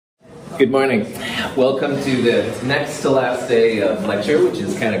Good morning. Welcome to the next to last day of lecture, which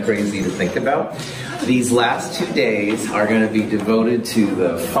is kind of crazy to think about. These last 2 days are going to be devoted to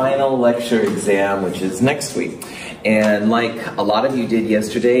the final lecture exam, which is next week. And like a lot of you did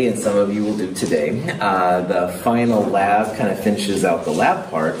yesterday, and some of you will do today, the final lab kind of finishes out the lab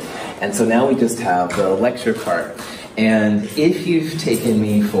part. And so now we just have the lecture part. And if you've taken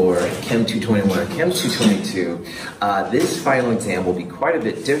me for Chem 221 or Chem 222, this final exam will be quite a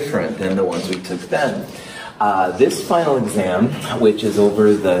bit different than the ones we took then. This final exam, which is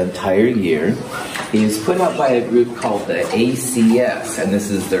over the entire year, is put out by a group called the ACS, and this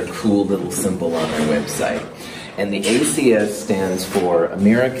is their cool little symbol on their website. And the ACS stands for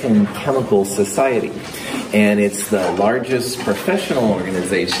American Chemical Society. And it's the largest professional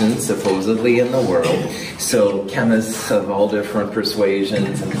organization, supposedly, in the world. So chemists of all different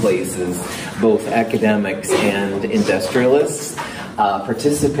persuasions and places, both academics and industrialists,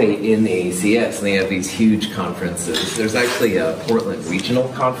 participate in the ACS, and they have these huge conferences. There's actually a Portland Regional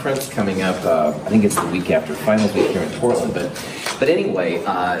Conference coming up, I think it's the week after finals week here in Portland, but anyway,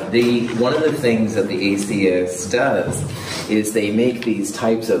 one of the things that the ACS does is they make these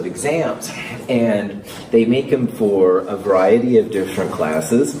types of exams, and they make them for a variety of different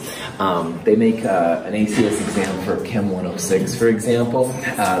classes. They make an ACS exam for Chem 106, for example.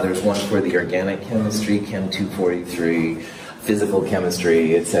 There's one for the organic chemistry, Chem 243, physical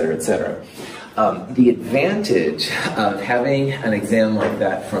chemistry, etc., etc. The advantage of having an exam like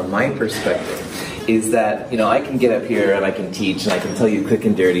that from my perspective is that, I can get up here and I can teach and I can tell you quick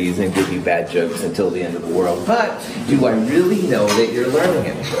and dirties and give you bad jokes until the end of the world, but do I really know that you're learning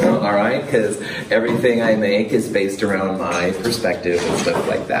it? All right? Because everything I make is based around my perspective and stuff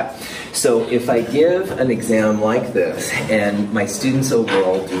like that. So if I give an exam like this and my students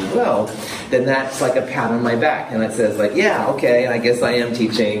overall do well, then that's like a pat on my back, and it says like, yeah, okay, I guess I am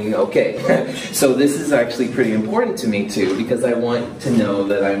teaching okay. So this is actually pretty important to me too, because I want to know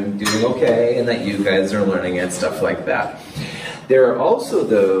that I'm doing okay and that you guys are learning and stuff like that. There are also,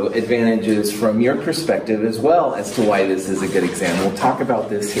 though, advantages from your perspective as well as to why this is a good exam. We'll talk about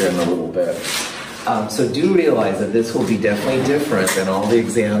this here in a little bit. So do realize that this will be definitely different than all the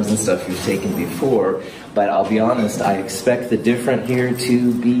exams and stuff you've taken before, but I'll be honest, I expect the different here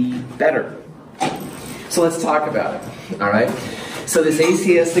to be better. So let's talk about it, all right? So this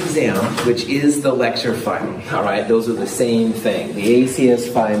ACS exam, which is the lecture final, all right, those are the same thing. The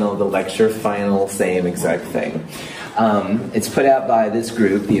ACS final, the lecture final, same exact thing. It's put out by this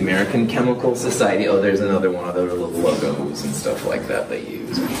group, the American Chemical Society. Oh, there's another one of their little logos and stuff like that they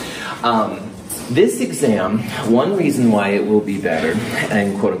use. This exam, one reason why it will be better,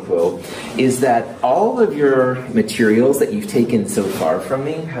 and quote unquote, is that all of your materials that you've taken so far from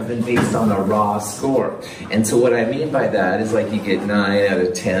me have been based on a raw score. And so what I mean by that is like you get 9 out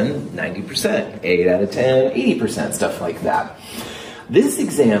of 10, 90%, 8 out of 10, 80%, stuff like that. This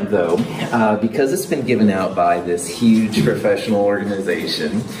exam, though, because it's been given out by this huge professional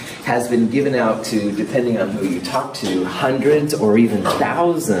organization, has been given out to, depending on who you talk to, hundreds or even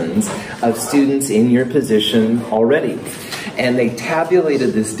thousands of students in your position already. And they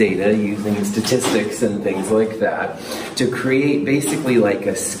tabulated this data using statistics and things like that to create basically like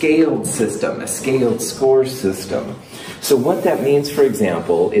a scaled system, a scaled score system. So what that means, for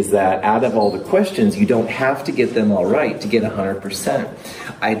example, is that out of all the questions, you don't have to get them all right to get 100%.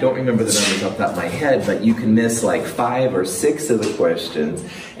 I don't remember the numbers off the top of my head, but you can miss like 5 or 6 of the questions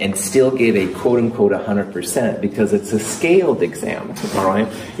and still get a quote-unquote 100% because it's a scaled exam, all right?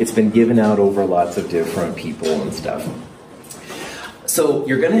 It's been given out over lots of different people and stuff. So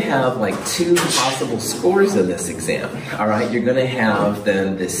you're going to have like 2 possible scores in this exam, all right? You're going to have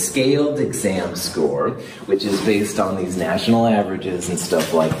then the scaled exam score, which is based on these national averages and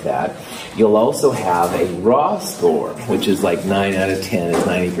stuff like that. You'll also have a raw score, which is like 9 out of 10 is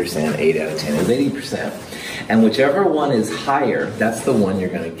 90%, 8 out of 10 is 80%. And whichever one is higher, that's the one you're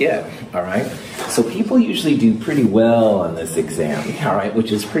going to get, all right? So people usually do pretty well on this exam, all right,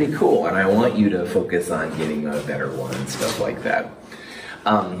 which is pretty cool. And I want you to focus on getting a better one and stuff like that.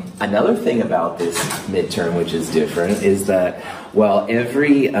 Another thing about this midterm, which is different, is that while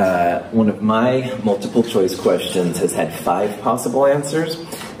every one of my multiple choice questions has had 5 possible answers,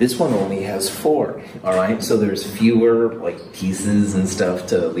 this one only has 4, all right? So there's fewer like pieces and stuff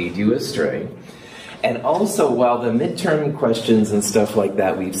to lead you astray. And also, while the midterm questions and stuff like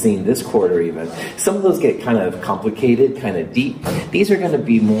that we've seen this quarter even, some of those get kind of complicated, kind of deep. These are going to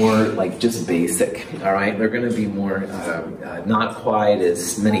be more like just basic, all right? They're going to be more not quite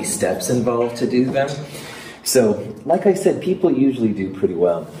as many steps involved to do them. So, like I said, people usually do pretty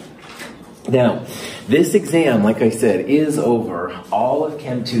well. Now, This exam, like I said, is over all of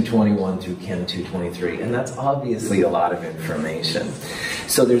Chem 221 through Chem 223, and that's obviously a lot of information.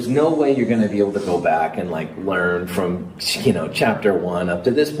 So there's no way you're going to be able to go back and like learn from, you know, chapter 1 up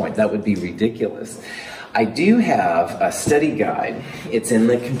to this point. That would be ridiculous. I do have a study guide. It's in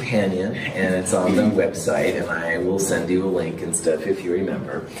the companion, and it's on the website, and I will send you a link and stuff if you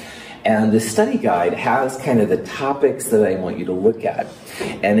remember. And the study guide has kind of the topics that I want you to look at.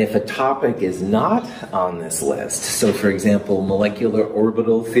 And if a topic is not on this list, so for example, molecular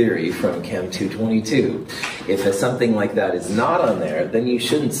orbital theory from Chem 222, if something like that is not on there, then you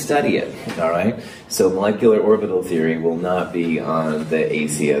shouldn't study it, all right? So molecular orbital theory will not be on the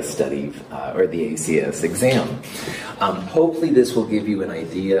ACS study or the ACS exam. Hopefully this will give you an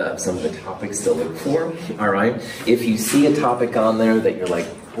idea of some of the topics to look for, all right? If you see a topic on there that you're like,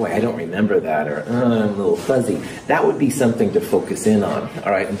 boy, I don't remember that, or I'm a little fuzzy, that would be something to focus in on,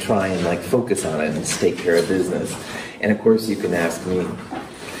 all right, and try and like focus on it and take care of business. And of course you can ask me.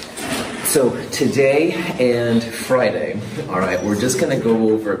 So today and Friday, all right, we're just going to go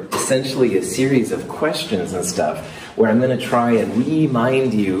over essentially a series of questions and stuff where I'm going to try and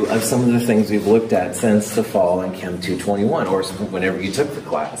remind you of some of the things we've looked at since the fall in Chem 221, or whenever you took the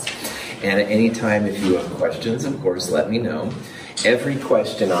class. And at any time, if you have questions, of course, let me know. Every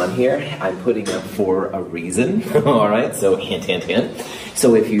question on here, I'm putting up for a reason, all right? So hint, hint, hint.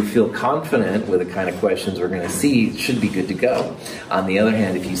 So if you feel confident with the kind of questions we're going to see, it should be good to go. On the other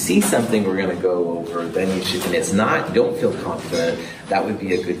hand, if you see something we're going to go over, then you should, and it's not, you don't feel confident, that would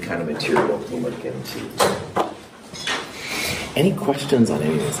be a good kind of material to look into. Any questions on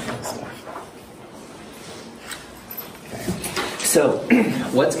any of this kind of stuff? So,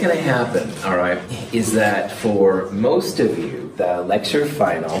 what's going to happen, all right, is that for most of you, the lecture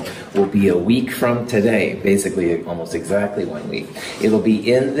final will be a week from today, basically almost exactly 1 week. It'll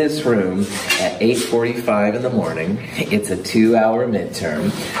be in this room at 8:45 in the morning. It's a 2-hour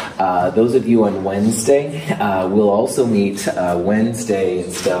midterm. Those of you on Wednesday, we'll also meet Wednesday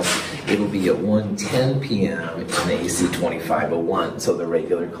and stuff. It'll be at 1:10 p.m. in AC 2501, so the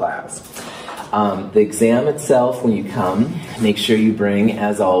regular class. The exam itself, when you come, make sure you bring,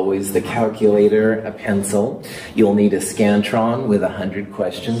 as always, the calculator, a pencil. You'll need a Scantron with 100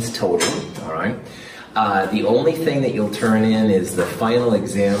 questions total, all right? The only thing that you'll turn in is the final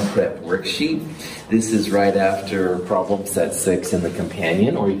exam prep worksheet. This is right after problem set 6 in the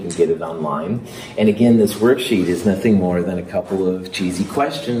companion, or you can get it online. And again, this worksheet is nothing more than a couple of cheesy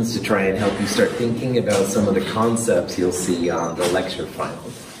questions to try and help you start thinking about some of the concepts you'll see on the lecture final.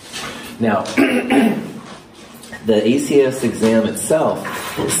 Now, the ACS exam itself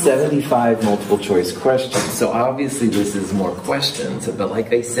is 75 multiple choice questions. So obviously this is more questions, but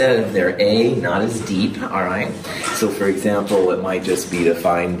like I said, they're not as deep, all right? So for example, it might just be to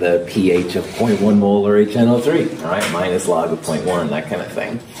find the pH of 0.1 molar HNO3, all right? Minus log of 0.1, that kind of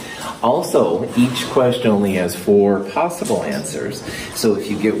thing. Also, each question only has 4 possible answers. So if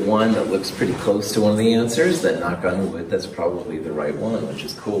you get one that looks pretty close to one of the answers, then knock on wood, that's probably the right one, which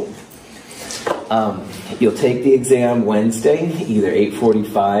is cool. You'll take the exam Wednesday, either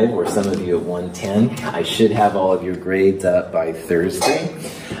 8:45 or some of you at 1:10. I should have all of your grades up by Thursday.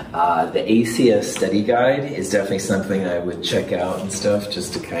 The ACS study guide is definitely something I would check out and stuff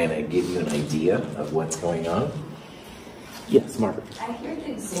just to kind of give you an idea of what's going on. Yes, Margaret. I hear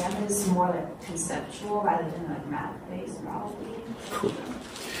the exam is more like conceptual rather than like math-based, probably. Cool.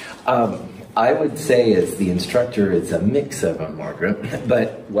 I would say as the instructor, it's a mix of them, Margaret.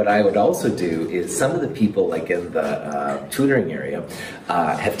 But what I would also do is some of the people like in the tutoring area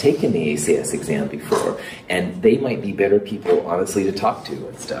have taken the ACS exam before, and they might be better people, honestly, to talk to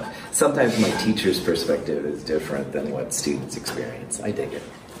and stuff. Sometimes my teacher's perspective is different than what students experience. I dig it.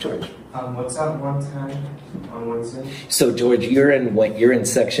 George. What's that one time on Wednesday? So George, you're in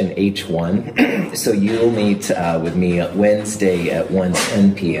section H1, so you'll meet with me Wednesday at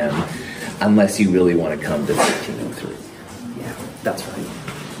 1:10 p.m. unless you really want to come to 1503. Yeah, that's right.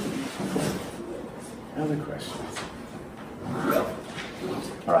 Other questions?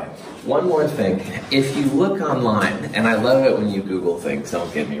 All right. One more thing. If you look online, and I love it when you Google things,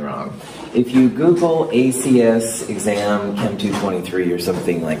 don't get me wrong. If you Google ACS exam Chem 223 or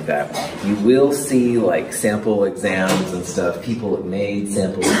something like that, you will see like sample exams and stuff. People have made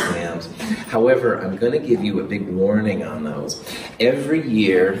sample exams. However, I'm going to give you a big warning on those. Every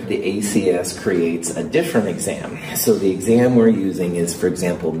year, the ACS creates a different exam. So the exam we're using is, for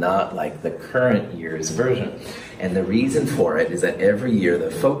example, not like the current year's version. And the reason for it is that every year the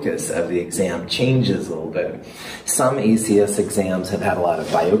focus of the exam changes a little bit. Some ACS exams have had a lot of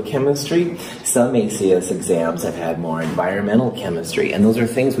biochemistry. Some ACS exams have had more environmental chemistry. And those are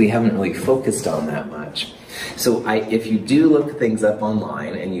things we haven't really focused on that much. So if you do look things up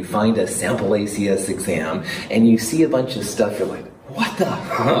online and you find a sample ACS exam and you see a bunch of stuff, you're like, what the?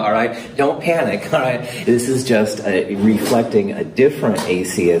 All right, don't panic. All right, this is just reflecting a different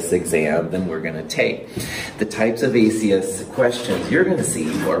ACS exam than we're going to take. The types of ACS questions you're going to see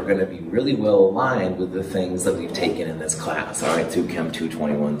are going to be really well aligned with the things that we've taken in this class. All right, through Chem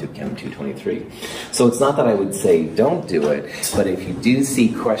 221 through Chem 223. So it's not that I would say don't do it, but if you do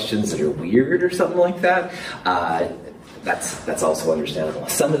see questions that are weird or something like that, that's also understandable.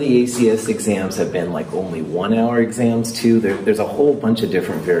 Some of the ACS exams have been like only 1 hour exams too. There's a whole bunch of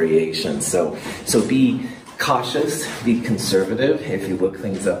different variations. So be cautious, be conservative if you look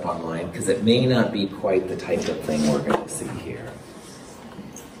things up online, because it may not be quite the type of thing we're going to see here.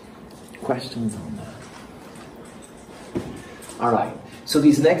 Questions on that? All right. So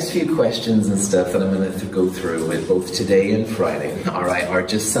these next few questions and stuff that I'm going to go through with both today and Friday, all right, are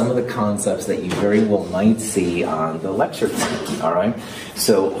just some of the concepts that you very well might see on the lecture plan, all right?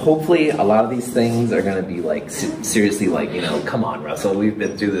 So hopefully a lot of these things are going to be like, seriously like, you know, come on, Russell, we've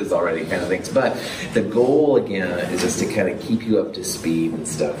been through this already kind of things. But the goal, again, is just to kind of keep you up to speed and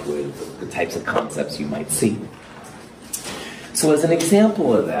stuff with the types of concepts you might see. So as an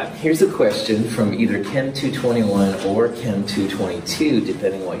example of that, here's a question from either Chem 221 or Chem 222,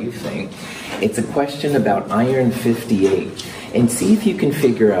 depending what you think. It's a question about iron 58, and see if you can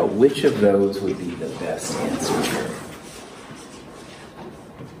figure out which of those would be the best answer here.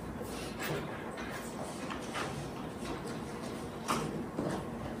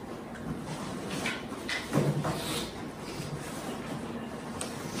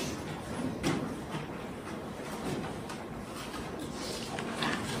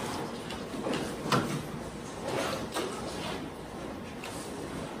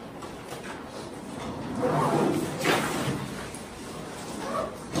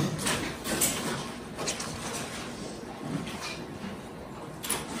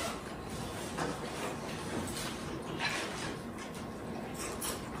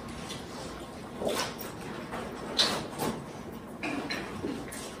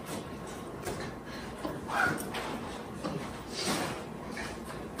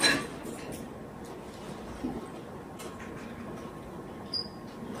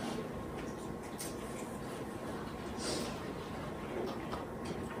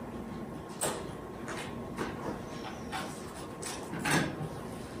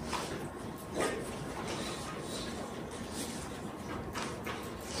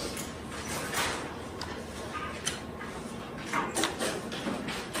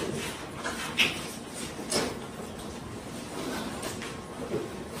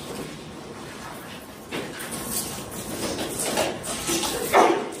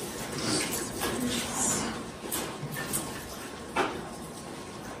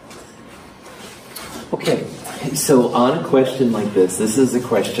 Okay, so on a question like this is a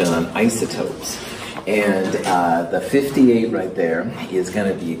question on isotopes. And the 58 right there is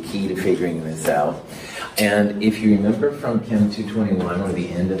going to be a key to figuring this out. And if you remember from Chem 221 or the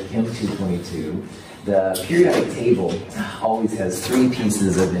end of Chem 222, the periodic table always has 3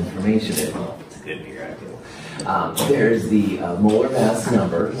 pieces of information in it. Well, it's a good periodic table. There's the molar mass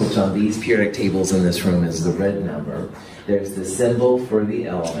number, which on these periodic tables in this room is the red number. There's the symbol for the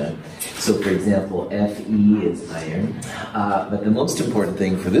element. So for example, Fe is iron. But the most important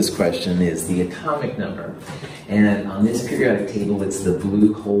thing for this question is the atomic number. And on this periodic table, it's the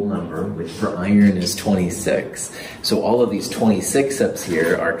blue whole number, which for iron is 26. So all of these 26 ups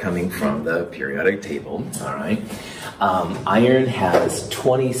here are coming from the periodic table, all right? Iron has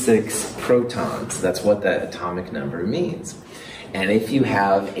 26 protons. That's what that atomic number means. And if you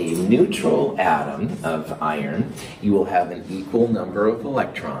have a neutral atom of iron, you will have an equal number of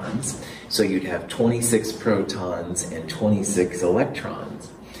electrons. So you'd have 26 protons and 26 electrons.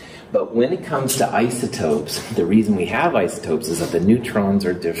 But when it comes to isotopes, the reason we have isotopes is that the neutrons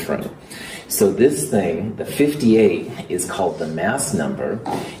are different. So this thing, the 58, is called the mass number.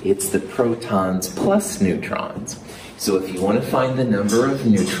 It's the protons plus neutrons. So if you want to find the number of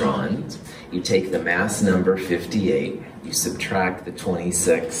neutrons, you take the mass number 58, you subtract the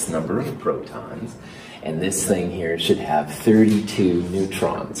 26 number of protons, and this thing here should have 32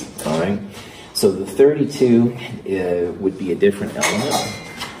 neutrons, all right? So the 32 would be a different element.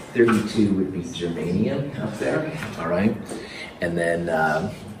 32 would be germanium up there, all right? And then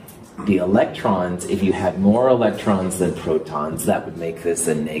The electrons, if you had more electrons than protons, that would make this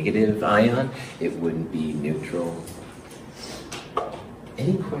a negative ion. It wouldn't be neutral.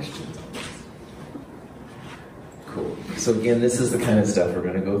 Any questions on this? Cool. So again, this is the kind of stuff we're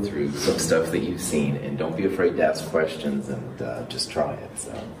going to go through, some stuff that you've seen, and don't be afraid to ask questions, and just try it.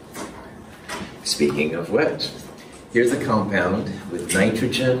 So, speaking of which, here's a compound with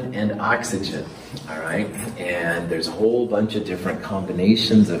nitrogen and oxygen, all right? And there's a whole bunch of different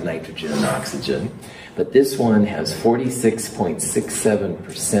combinations of nitrogen and oxygen, but this one has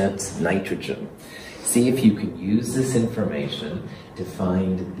 46.67% nitrogen. See if you can use this information to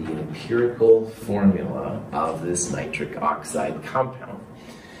find the empirical formula of this nitric oxide compound.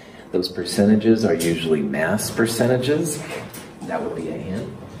 Those percentages are usually mass percentages. That would be a hint.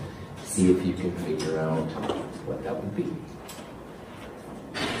 See if you can figure out what that would be.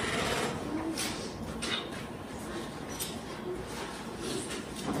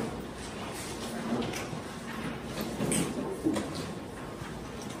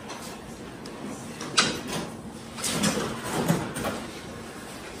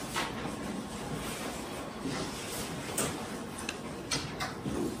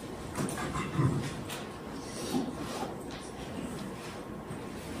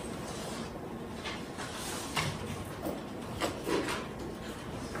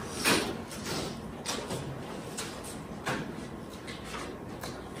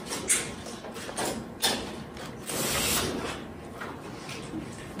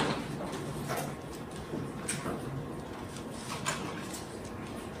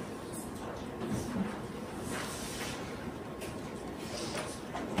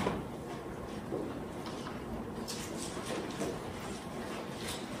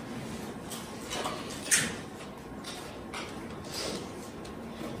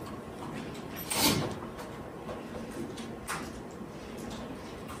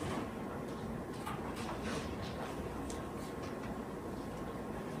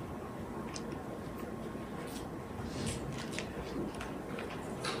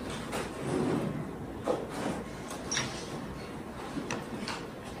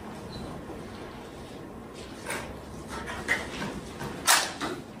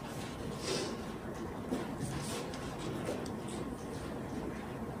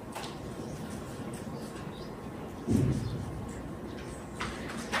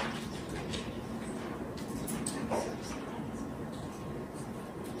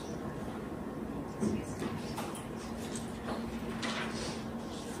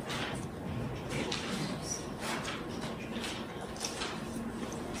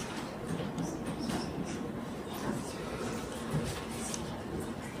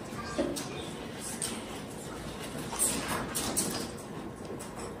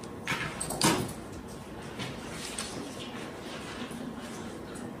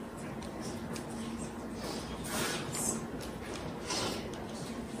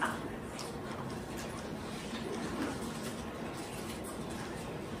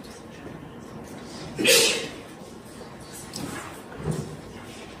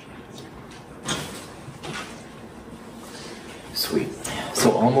 Sweet.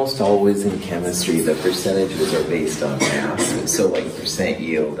 So almost always in chemistry, the percentages are based on mass. So like percent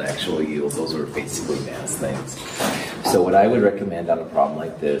yield, actual yield, those are basically mass things. So what I would recommend on a problem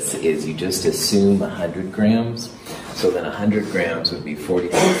like this is you just assume 100 grams. So then 100 grams would be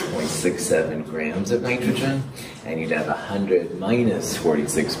 46.67 grams of nitrogen, and you'd have 100 minus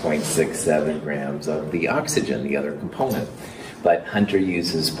 46.67 grams of the oxygen, the other component. But Hunter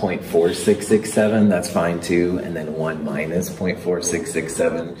uses 0.4667, that's fine too, and then 1 minus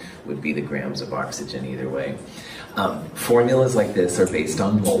 0.4667 would be the grams of oxygen either way. Formulas like this are based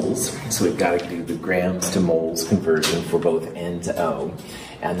on moles, so we've got to do the grams to moles conversion for both N to O.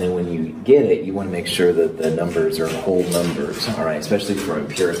 And then when you get it, you want to make sure that the numbers are whole numbers, all right, especially for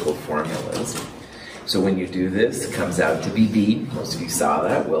empirical formulas. So when you do this, it comes out to be B. Most of you saw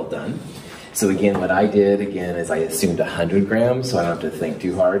that, well done. So again, what I did, again, is I assumed 100 grams, so I don't have to think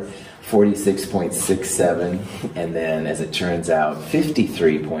too hard. 46.67, and then, as it turns out,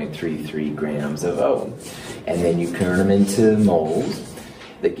 53.33 grams of O. And then you turn them into moles.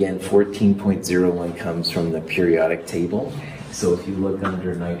 Again, 14.01 comes from the periodic table. So if you look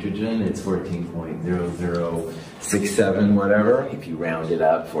under nitrogen, it's 14.0067, whatever. If you round it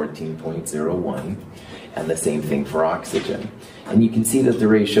up, 14.01. And the same thing for oxygen. And you can see that the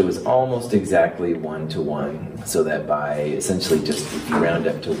ratio is almost exactly 1 to 1, so that by essentially just if you round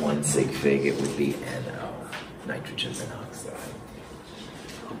up to 1 sig fig, it would be NO, nitrogen monoxide.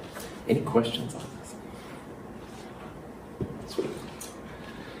 Any questions on this? Sweet.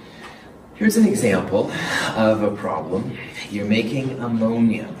 Here's an example of a problem. You're making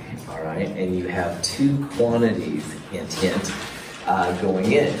ammonia, all right? And you have two quantities, hint, hint,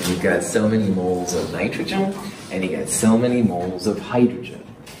 going in. You've got so many moles of nitrogen, and you got so many moles of hydrogen.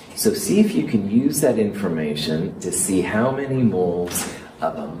 So see if you can use that information to see how many moles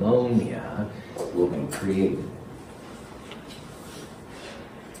of ammonia will be created.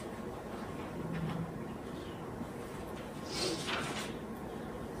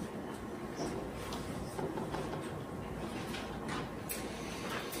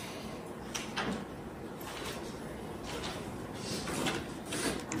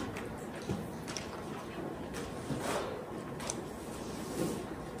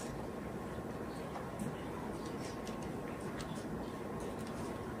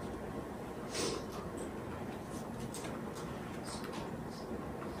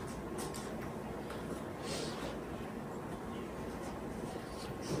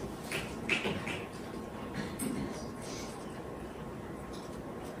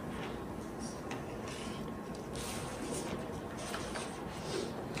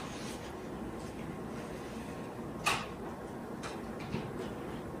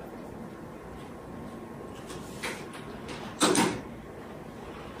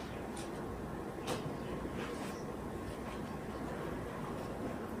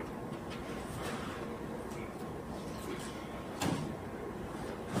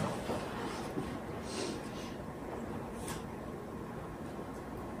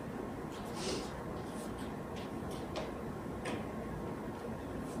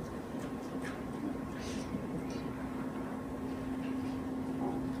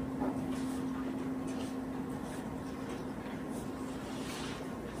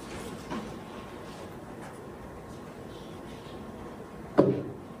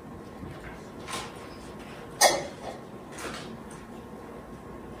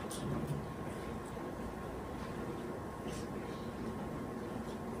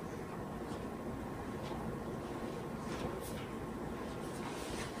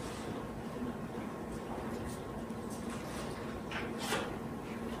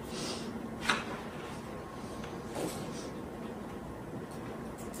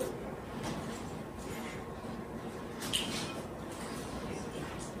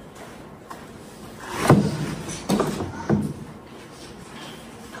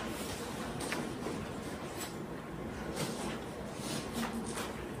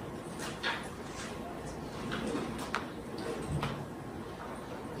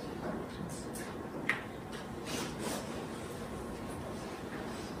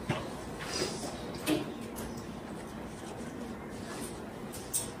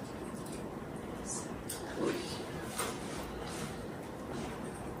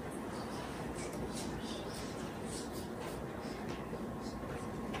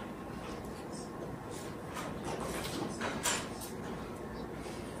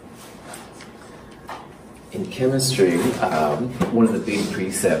 In chemistry, one of the big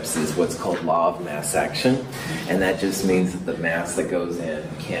precepts is what's called law of mass action, and that just means that the mass that goes in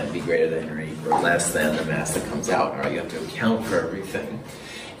can't be greater than or equal or less than the mass that comes out. All right, you have to account for everything.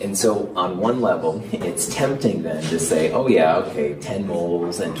 And so on one level, it's tempting then to say, oh yeah, okay, 10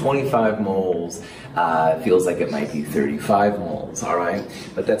 moles and 25 moles feels like it might be 35 moles, all right?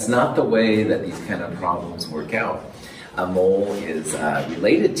 But that's not the way that these kind of problems work out. A mole is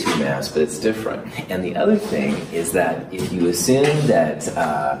related to mass, but it's different. And the other thing is that if you assume that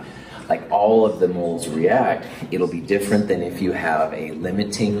like all of the moles react, it'll be different than if you have a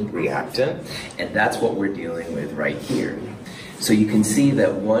limiting reactant, and that's what we're dealing with right here. So you can see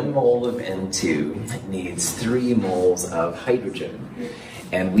that 1 mole of N2 needs 3 moles of hydrogen.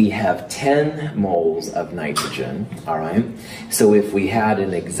 And we have 10 moles of nitrogen, all right? So if we had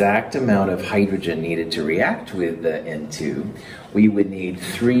an exact amount of hydrogen needed to react with the N2, we would need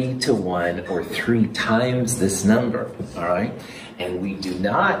 3 to 1 or 3 times this number, all right? And we do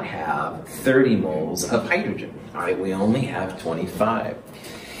not have 30 moles of hydrogen, all right? We only have 25.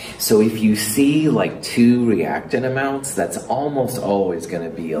 So if you see like 2 reactant amounts, that's almost always going to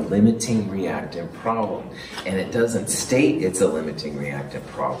be a limiting reactant problem. And it doesn't state it's a limiting reactant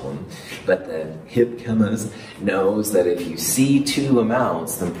problem, but the hip chemist knows that if you see 2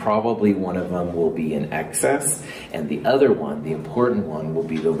 amounts, then probably one of them will be in excess, and the other one, the important one, will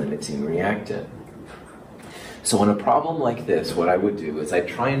be the limiting reactant. So on a problem like this, what I would do is I'd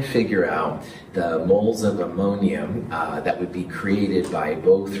try and figure out the moles of ammonium that would be created by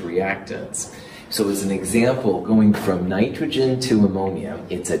both reactants. So as an example, going from nitrogen to ammonia,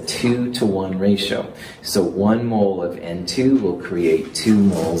 it's a 2 to 1 ratio. So 1 mole of N2 will create 2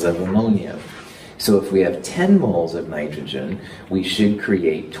 moles of ammonia. So if we have 10 moles of nitrogen, we should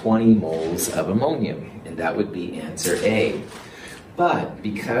create 20 moles of ammonium, and that would be answer A. But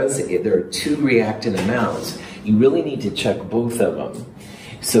because there are two reactant amounts, you really need to check both of them.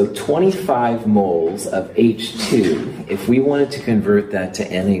 So 25 moles of H2, if we wanted to convert that to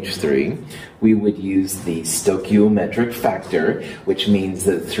NH3, we would use the stoichiometric factor, which means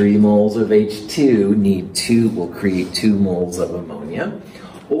that 3 moles of H2 will create 2 moles of ammonia,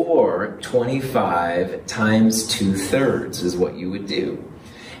 or 25 times 2/3 is what you would do.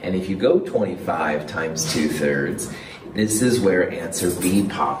 And if you go 25 times 2/3, this is where answer B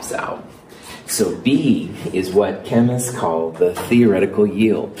pops out. So B is what chemists call the theoretical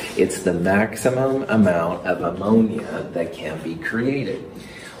yield. It's the maximum amount of ammonia that can be created.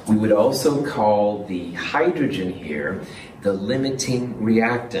 We would also call the hydrogen here the limiting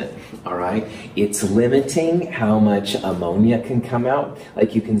reactant, all right? It's limiting how much ammonia can come out.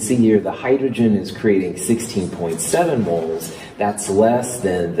 Like you can see here, the hydrogen is creating 16.7 moles. That's less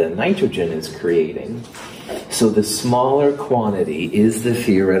than the nitrogen is creating. So the smaller quantity is the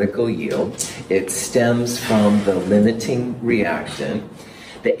theoretical yield. It stems from the limiting reactant.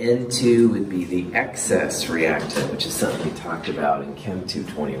 The N2 would be the excess reactant, which is something we talked about in Chem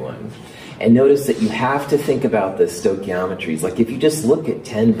 221. And notice that you have to think about the stoichiometries. Like if you just look at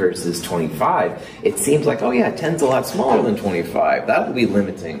 10 versus 25, it seems like, oh yeah, 10's a lot smaller than 25. That will be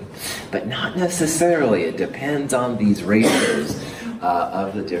limiting. But not necessarily. It depends on these ratios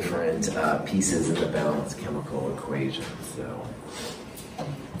of the different pieces in the balanced chemical equation. So,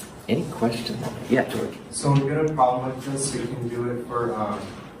 any questions? Yeah, George. So when you get a problem with this, you can do it for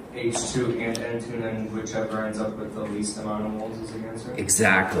H2 and N2, and then whichever ends up with the least amount of moles is the answer?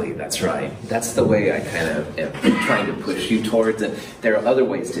 Exactly, that's right. That's the way I kind of am trying to push you towards it. There are other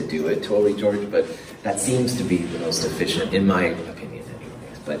ways to do it, totally, George, but that seems to be the most efficient, in my opinion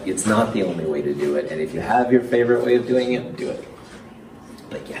anyways. But it's not the only way to do it, and if you have your favorite way of doing it, do it.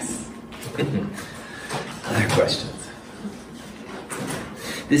 But yes. Other questions?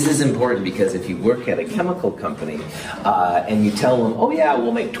 This is important because if you work at a chemical company and you tell them, oh yeah,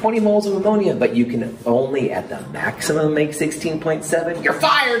 we'll make 20 moles of ammonia, but you can only at the maximum make 16.7, you're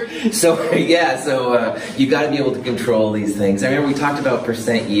fired! So yeah, you got to be able to control these things. I remember we talked about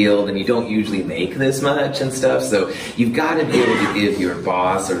percent yield and you don't usually make this much and stuff, so you've got to be able to give your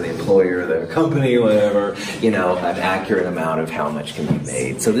boss or the employer, the company, whatever, you know, an accurate amount of how much can be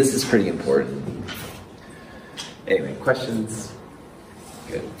made. So this is pretty important. Anyway, questions?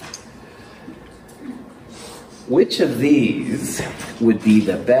 Good. Which of these would be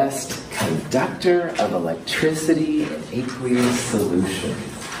the best conductor of electricity in aqueous solution?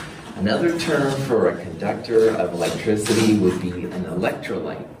 Another term for a conductor of electricity would be an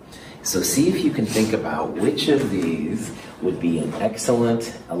electrolyte. So see if you can think about which of these would be an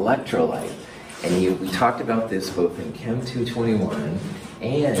excellent electrolyte. And we talked about this both in Chem 221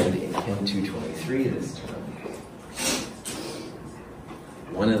 and in Chem 223 this term.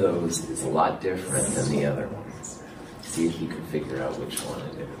 One of those is a lot different than the other ones. See if you can figure out which one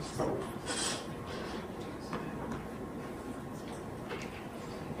it is.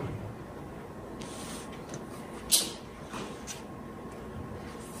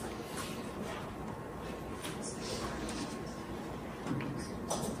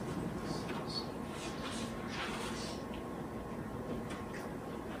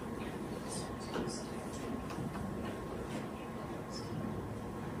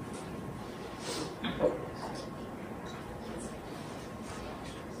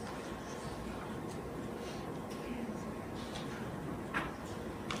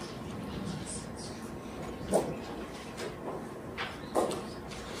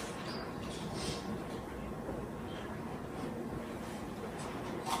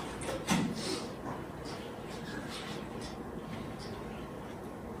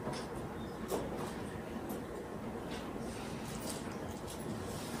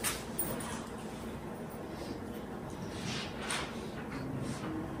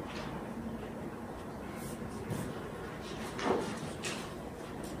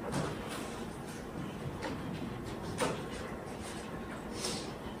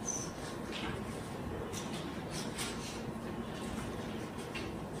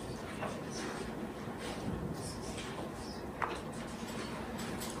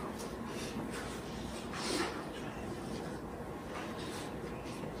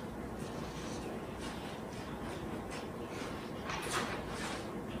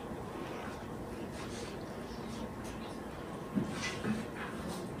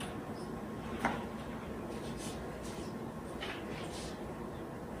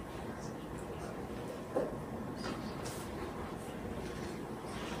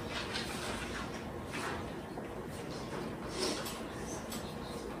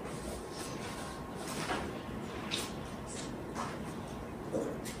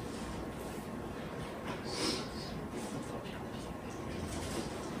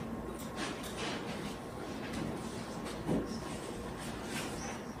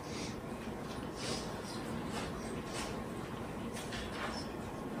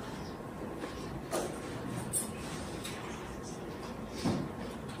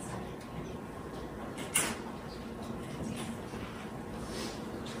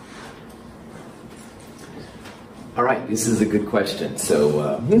 All right, this is a good question. So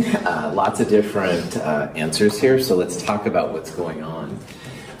lots of different answers here. So let's talk about what's going on.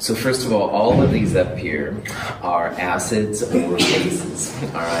 So first of all of these up here are acids or bases.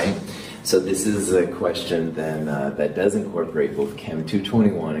 All right. So this is a question then that does incorporate both Chem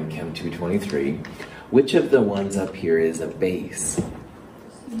 221 and Chem 223. Which of the ones up here is a base?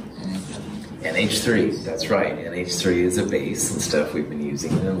 NH3, that's right. NH3 is a base and stuff we've been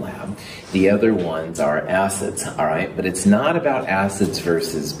using in lab. The other ones are acids, all right? But it's not about acids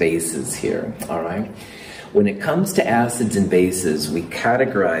versus bases here, all right? When it comes to acids and bases, we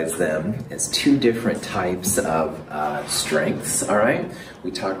categorize them as two different types of strengths, all right?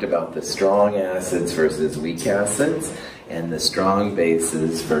 We talked about the strong acids versus weak acids, and the strong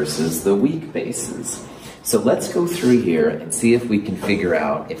bases versus the weak bases. So let's go through here and see if we can figure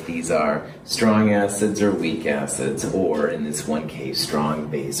out if these are strong acids or weak acids, or in this one case, strong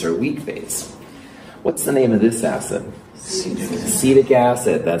base or weak base. What's the name of this acid? Acetic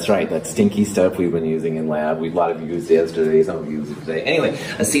acid, that's right, that stinky stuff we've been using in lab. A lot of you used it yesterday, some of you used it today. Anyway,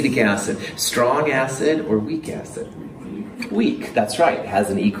 acetic acid, strong acid or weak acid? Weak, that's right. It has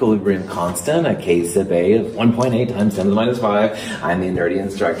an equilibrium constant, a K sub A of 1.8 times 10 to the minus 5. I'm the nerdy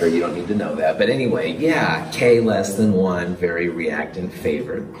instructor, you don't need to know that. But anyway, yeah, K less than 1, very reactant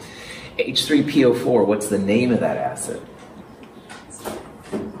favored. H3PO4, what's the name of that acid?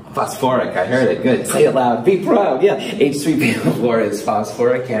 Phosphoric, I heard it, good. Say it loud, be proud. Yeah, H3PO4 is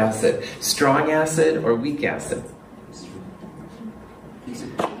phosphoric acid. Strong acid or weak acid?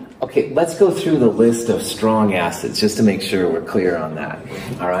 Okay, let's go through the list of strong acids just to make sure we're clear on that.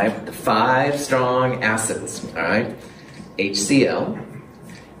 All right, the 5 strong acids, all right? HCl,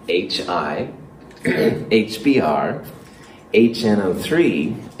 HI, HBr,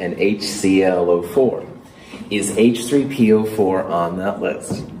 HNO3, and HClO4. Is H3PO4 on that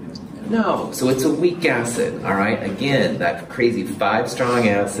list? No, so it's a weak acid, all right? Again, that crazy 5 strong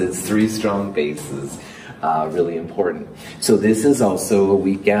acids, 3 strong bases. Really important. So this is also a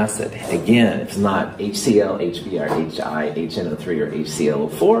weak acid. Again, it's not HCl, HBr, HI, HNO3, or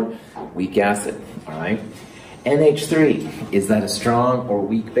HClO4, weak acid, all right? NH3, is that a strong or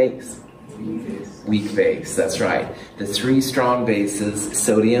weak base? Weak base. Weak base, that's right. The 3 strong bases,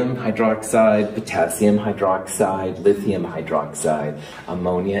 sodium hydroxide, potassium hydroxide, lithium hydroxide.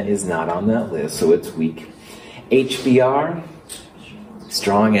 Ammonia is not on that list, so it's weak. HBr,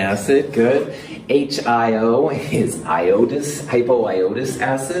 strong acid, good. HIO is iodous, hypoiodous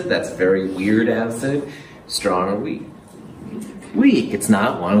acid. That's a very weird acid. Strong or weak? Weak. It's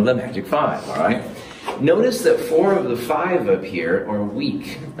not one of the magic 5, all right? Notice that 4 of the 5 up here are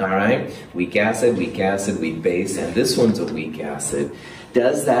weak, all right? Weak acid, weak base, and this one's a weak acid.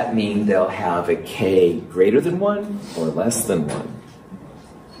 Does that mean they'll have a K greater than 1 or less than 1?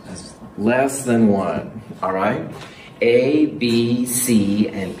 Less than 1, all right? A, B, C,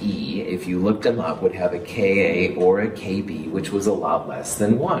 and E, if you looked them up, would have a Ka or a Kb, which was a lot less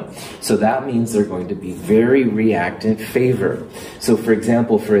than 1. So that means they're going to be very reactant favored. So for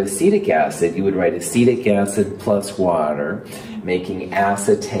example, for acetic acid, you would write acetic acid plus water, making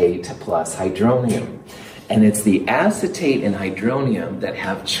acetate plus hydronium. And it's the acetate and hydronium that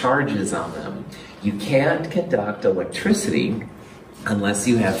have charges on them. You can't conduct electricity unless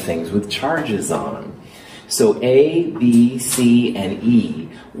you have things with charges on them. So A, B, C, and E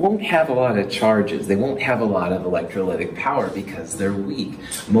won't have a lot of charges. They won't have a lot of electrolytic power because they're weak.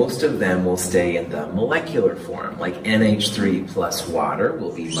 Most of them will stay in the molecular form, like NH3 plus water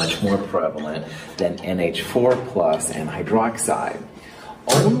will be much more prevalent than NH4 plus and hydroxide.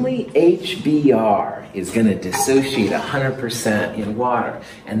 Only HBr is going to dissociate 100% in water,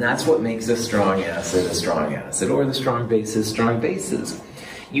 and that's what makes a strong acid, or the strong bases, strong bases.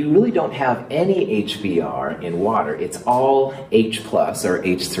 You really don't have any HBr in water. It's all H plus or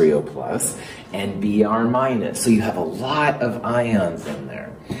H3O plus and Br minus. So you have a lot of ions in there.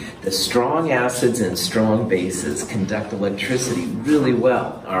 The strong acids and strong bases conduct electricity really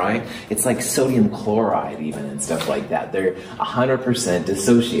well, all right? It's like sodium chloride even and stuff like that. They're 100%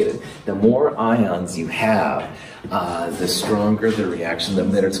 dissociated. The more ions you have, the stronger the reaction, the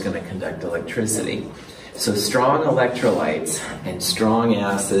better it's going to conduct electricity. So strong electrolytes and strong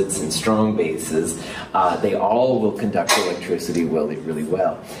acids and strong bases, they all will conduct electricity really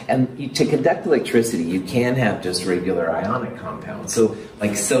well. And to conduct electricity, you can have just regular ionic compounds. So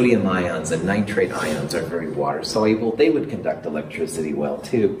like sodium ions and nitrate ions are very water soluble. They would conduct electricity well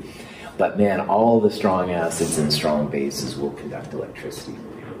too. But man, all the strong acids and strong bases will conduct electricity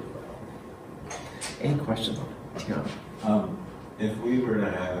really well. Any questions on that? If we were to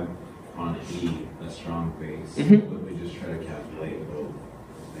have on E, a strong base, would we just try to calculate both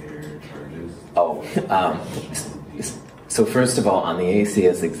their charges? Oh, So first of all, on the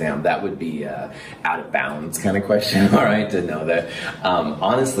ACS exam, that would be out of bounds kind of question, all right, to know that.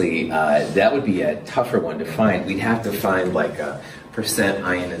 Honestly, that would be a tougher one to find. We'd have to find like a percent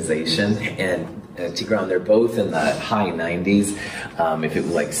ionization, and Tigran, they're both in the high 90s, if it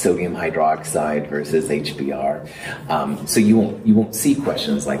was like sodium hydroxide versus HBr. So you won't see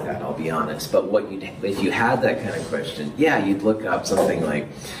questions like that, I'll be honest. But if you had that kind of question, yeah, you'd look up something like,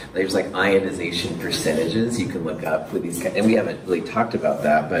 there's like ionization percentages you can look up with these, and we haven't really talked about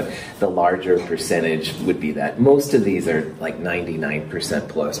that, but the larger percentage would be that. Most of these are like 99%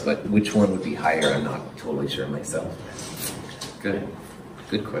 plus, but which one would be higher, I'm not totally sure myself. Good.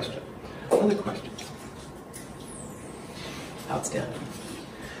 Good question. Other questions? Outstanding.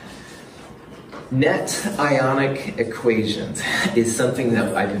 Net ionic equations is something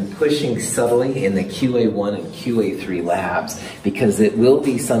that I've been pushing subtly in the QA1 and QA3 labs because it will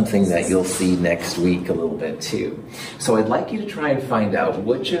be something that you'll see next week a little bit too. So I'd like you to try and find out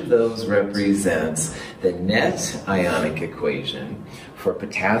which of those represents the net ionic equation for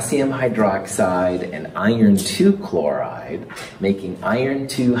potassium hydroxide and iron 2 chloride, making iron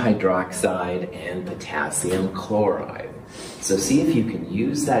 2 hydroxide and potassium chloride. So see if you can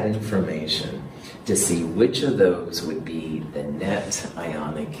use that information to see which of those would be the net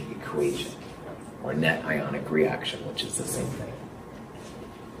ionic equation, or net ionic reaction, which is the same thing.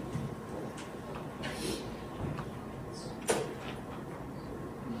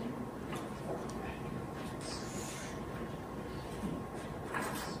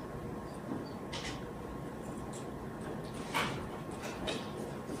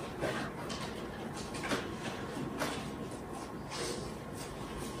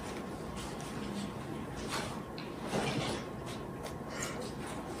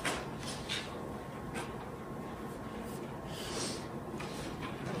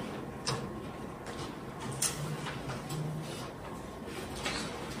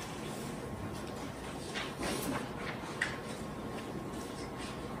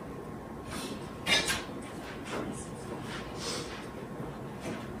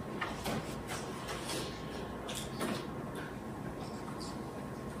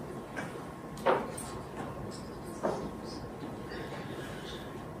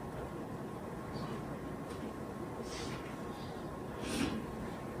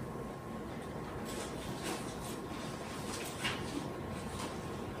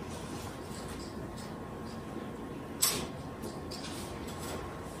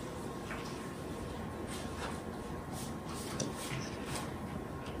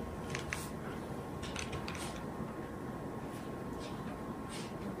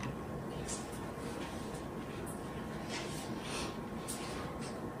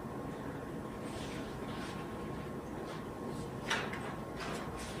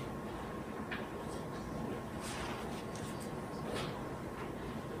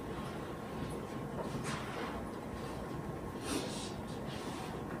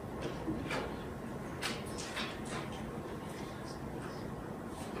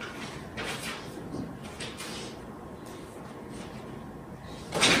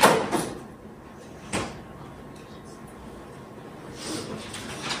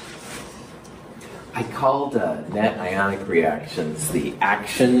 I called net ionic reactions the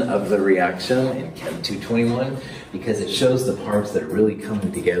action of the reaction in Chem 221 because it shows the parts that are really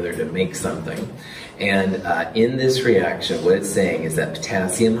coming together to make something. And in this reaction, what it's saying is that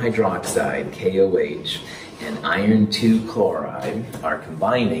potassium hydroxide, KOH, and iron 2 chloride are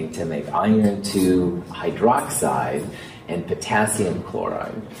combining to make iron 2 hydroxide and potassium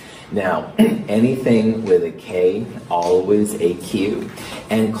chloride. Now, anything with a K, always AQ.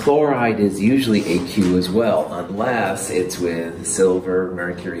 And chloride is usually AQ as well, unless it's with silver,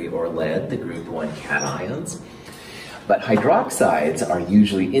 mercury, or lead, the group 1 cations. But hydroxides are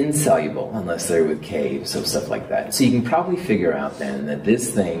usually insoluble, unless they're with K, so stuff like that. So you can probably figure out then that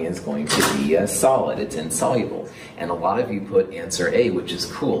this thing is going to be a solid, it's insoluble. And a lot of you put answer A, which is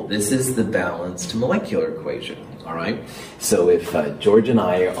cool. This is the balanced molecular equation. All right, so if George and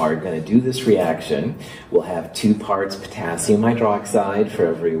I are going to do this reaction, we'll have 2 parts potassium hydroxide for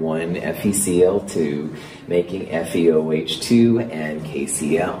every 1 FeCl2, making FeOH2 and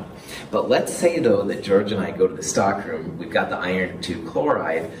KCl. But let's say, though, that George and I go to the stockroom, we've got the iron 2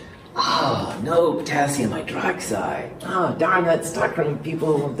 chloride. Ah, oh, no potassium hydroxide. Ah, oh, darn that stockroom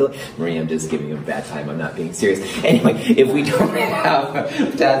people. Marie, I'm just giving you a bad time. I'm not being serious. Anyway, if we don't have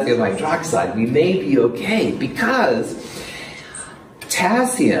potassium hydroxide, we may be okay because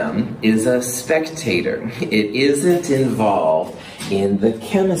potassium is a spectator. It isn't involved in the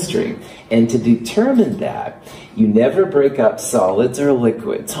chemistry. And to determine that, you never break up solids or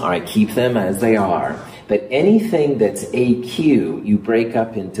liquids. All right, keep them as they are. But anything that's AQ, you break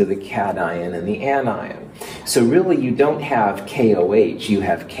up into the cation and the anion. So really you don't have KOH, you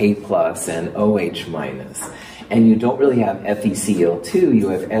have K plus and OH minus. And you don't really have FeCl2, you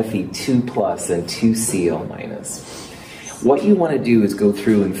have Fe2 plus and 2Cl minus. What you want to do is go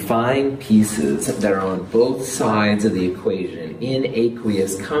through and find pieces that are on both sides of the equation in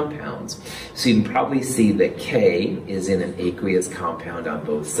aqueous compounds. So you can probably see that K is in an aqueous compound on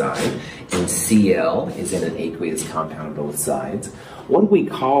both sides, and Cl is in an aqueous compound on both sides. What do we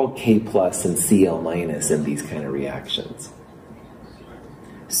call K plus and Cl minus in these kind of reactions?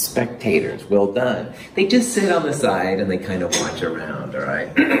 Spectators. Well done. They just sit on the side and they kind of watch around, all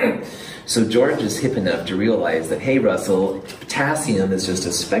right? So George is hip enough to realize that, hey Russell, potassium is just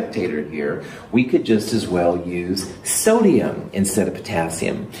a spectator here. We could just as well use sodium instead of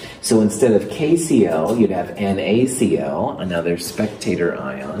potassium. So instead of KCl, you'd have NaCl, another spectator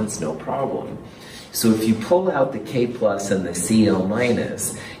ion. It's no problem. So if you pull out the K plus and the Cl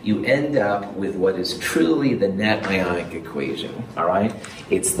minus, you end up with what is truly the net ionic equation, all right?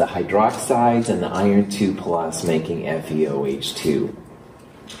 It's the hydroxides and the iron 2 plus making FeOH2.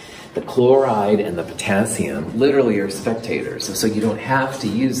 The chloride and the potassium literally are spectators, so you don't have to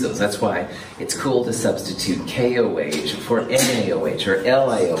use those. That's why it's cool to substitute KOH for NaOH or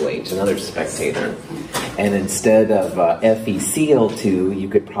LiOH, another spectator. And instead of FeCl2, you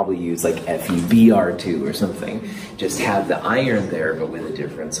could probably use like FeBr2 or something. Just have the iron there, but with a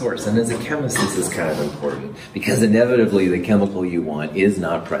different source. And as a chemist, this is kind of important, because inevitably the chemical you want is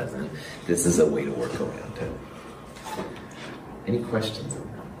not present. This is a way to work around it. Any questions?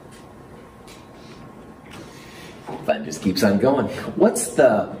 Fun just keeps on going. What's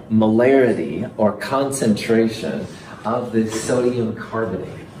the molarity or concentration of this sodium carbonate?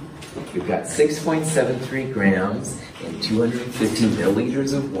 You've got 6.73 grams in 250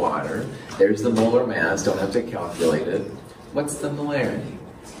 milliliters of water. There's the molar mass, don't have to calculate it. What's the molarity?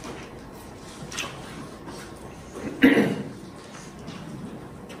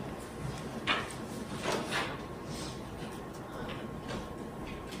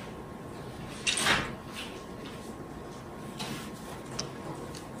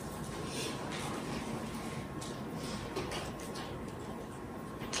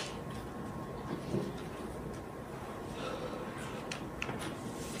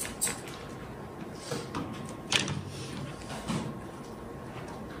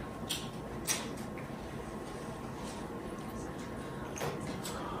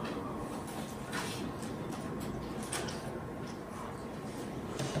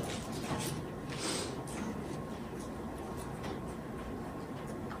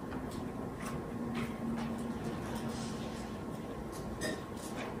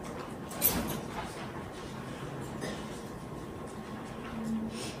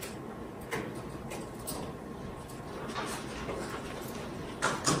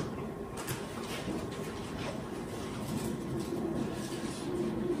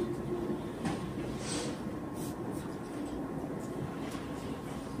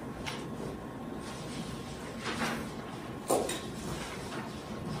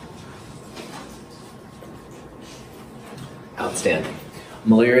 Outstanding.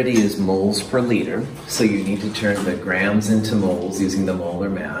 Molarity is moles per liter, so you need to turn the grams into moles using the molar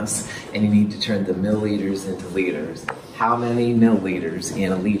mass, and you need to turn the milliliters into liters. How many milliliters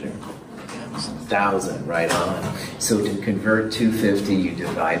in a liter? 1,000, right on. So to convert 250, you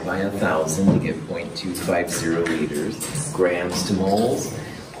divide by 1,000, you get 0.250 liters. Grams to moles,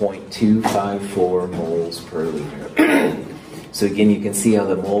 0.254 moles per liter. So again, you can see how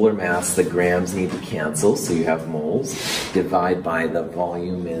the molar mass, the grams need to cancel, so you have moles. Divide by the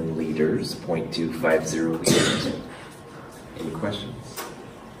volume in liters, 0.250 liters. Any questions?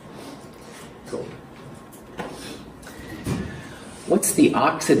 Cool. What's the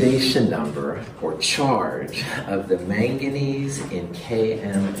oxidation number or charge of the manganese in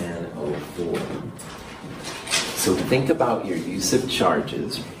KMnO4? So think about your use of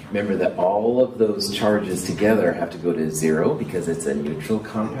charges. Remember that all of those charges together have to go to 0 because it's a neutral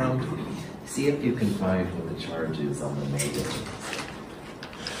compound. See if you can find what the charge is on the manganese.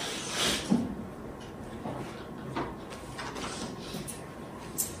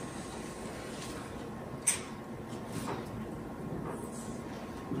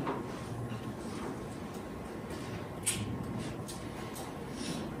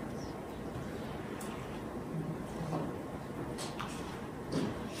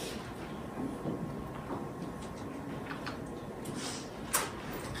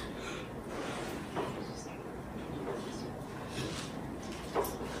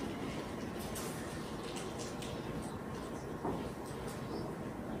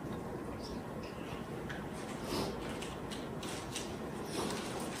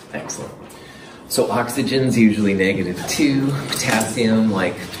 So oxygen's usually -2, potassium,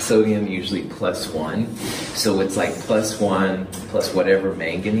 like sodium, usually +1. So it's like +1 plus whatever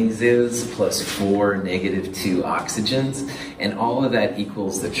manganese is, +4 -2 oxygens, and all of that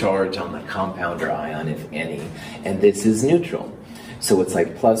equals the charge on the compound or ion, if any. And this is neutral. So it's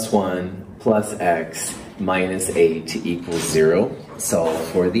like +1 plus X minus 8 equals 0. Solve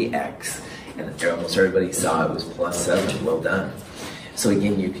for the X. And almost everybody saw it was +7. Well done. So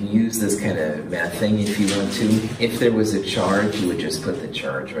again, you can use this kind of math thing if you want to. If there was a charge, you would just put the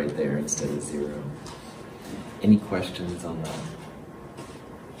charge right there instead of 0. Any questions on that?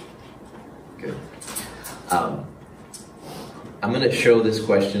 Good. I'm going to show this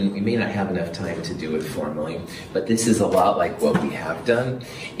question. We may not have enough time to do it formally, but this is a lot like what we have done.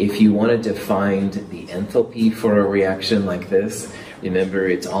 If you wanted to find the enthalpy for a reaction like this, remember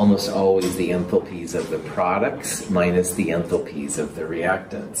it's almost always the enthalpies of the products minus the enthalpies of the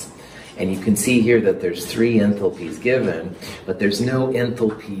reactants. And you can see here that there's 3 enthalpies given, but there's no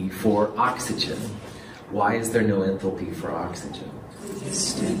enthalpy for oxygen. Why is there no enthalpy for oxygen?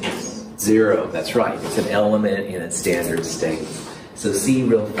 0, that's right. It's an element in its standard state. So see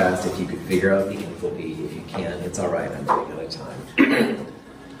real fast if you can figure out the enthalpy. If you can't, it's all right. I'm running out of time.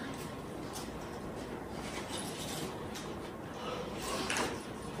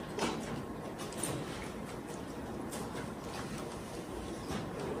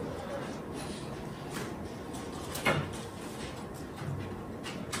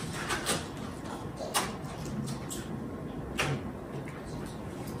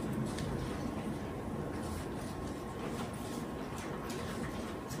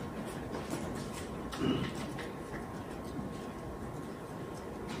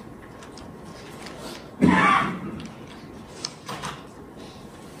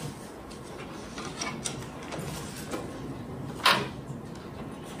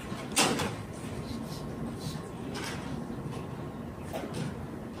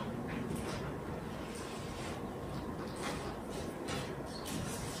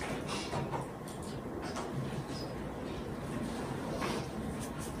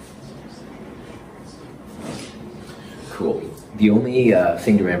 Cool. The only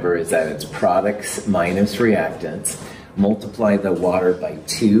thing to remember is that it's products minus reactants. Multiply the water by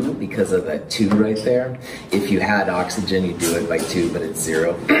 2 because of that 2 right there. If you had oxygen, you'd do it by 2, but it's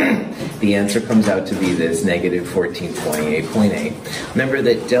 0. The answer comes out to be this, -1428.8. Remember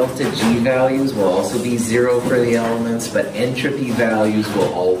that delta G values will also be 0 for the elements, but entropy values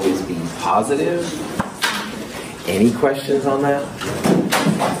will always be positive. Any questions on that?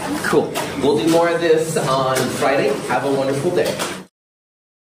 Cool. We'll do more of this on Friday. Have a wonderful day.